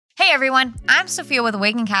Hey everyone, I'm Sophia with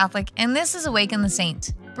Awaken Catholic, and this is Awaken the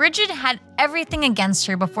Saint. Brigid had everything against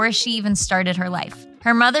her before she even started her life.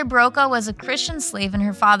 Her mother, Broca, was a Christian slave in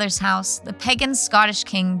her father's house, the pagan Scottish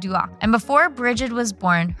king Dua. And before Brigid was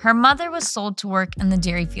born, her mother was sold to work in the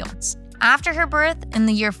dairy fields. After her birth, in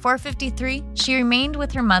the year 453, she remained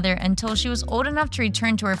with her mother until she was old enough to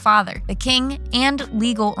return to her father, the king and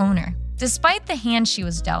legal owner. Despite the hand she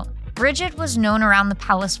was dealt, Brigid was known around the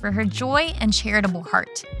palace for her joy and charitable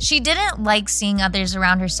heart. She didn't like seeing others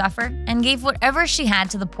around her suffer and gave whatever she had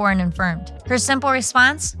to the poor and infirmed. Her simple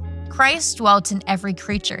response? Christ dwelt in every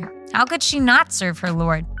creature. How could she not serve her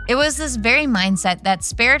Lord? It was this very mindset that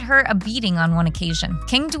spared her a beating on one occasion.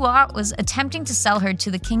 King Dua was attempting to sell her to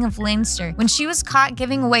the King of Leinster when she was caught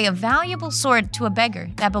giving away a valuable sword to a beggar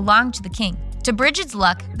that belonged to the king. To Brigid's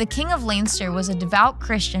luck, the King of Leinster was a devout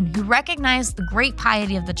Christian who recognized the great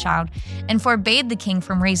piety of the child and forbade the king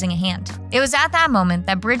from raising a hand. It was at that moment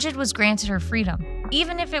that Brigid was granted her freedom,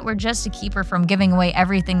 even if it were just to keep her from giving away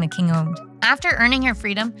everything the king owned. After earning her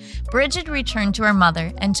freedom, Brigid returned to her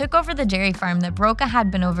mother and took over the dairy farm that Broca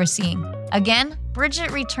had been overseeing. Again,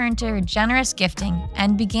 Brigid returned to her generous gifting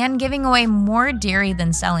and began giving away more dairy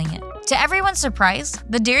than selling it. To everyone's surprise,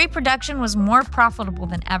 the dairy production was more profitable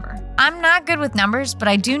than ever. I'm not good with numbers, but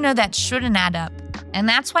I do know that shouldn't add up. And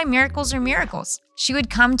that's why miracles are miracles. She would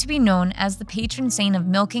come to be known as the patron saint of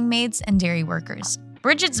milking maids and dairy workers.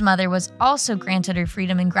 Brigid's mother was also granted her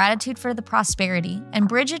freedom in gratitude for the prosperity, and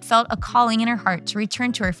Brigid felt a calling in her heart to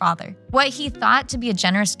return to her father. What he thought to be a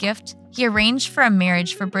generous gift, he arranged for a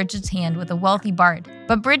marriage for Brigid's hand with a wealthy bard.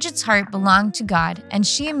 But Brigid's heart belonged to God, and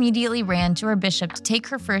she immediately ran to her bishop to take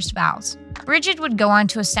her first vows. Brigid would go on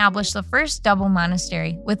to establish the first double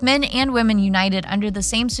monastery, with men and women united under the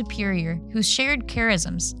same superior who shared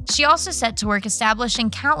charisms. She also set to work establishing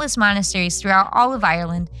countless monasteries throughout all of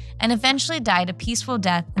Ireland, and eventually died a peaceful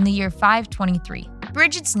death in the year 523.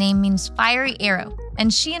 Brigid's name means fiery arrow,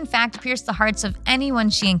 and she in fact pierced the hearts of anyone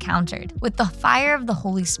she encountered with the fire of the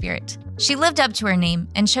Holy Spirit. She lived up to her name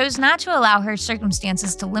and chose not to allow her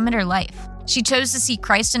circumstances to limit her life. She chose to see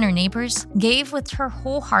Christ in her neighbors, gave with her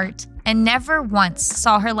whole heart, and never once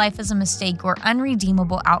saw her life as a mistake or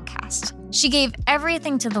unredeemable outcast. She gave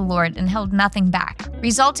everything to the Lord and held nothing back,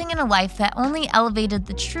 resulting in a life that only elevated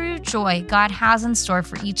the true joy God has in store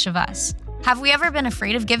for each of us. Have we ever been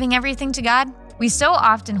afraid of giving everything to God? We so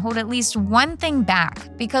often hold at least one thing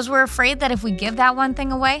back because we're afraid that if we give that one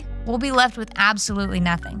thing away, we'll be left with absolutely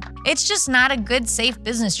nothing. It's just not a good, safe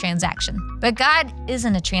business transaction. But God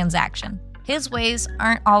isn't a transaction. His ways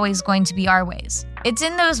aren't always going to be our ways. It's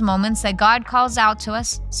in those moments that God calls out to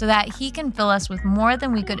us so that He can fill us with more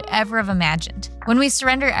than we could ever have imagined. When we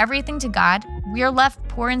surrender everything to God, we are left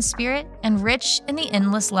poor in spirit and rich in the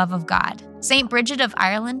endless love of God. Saint Brigid of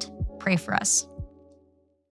Ireland, pray for us.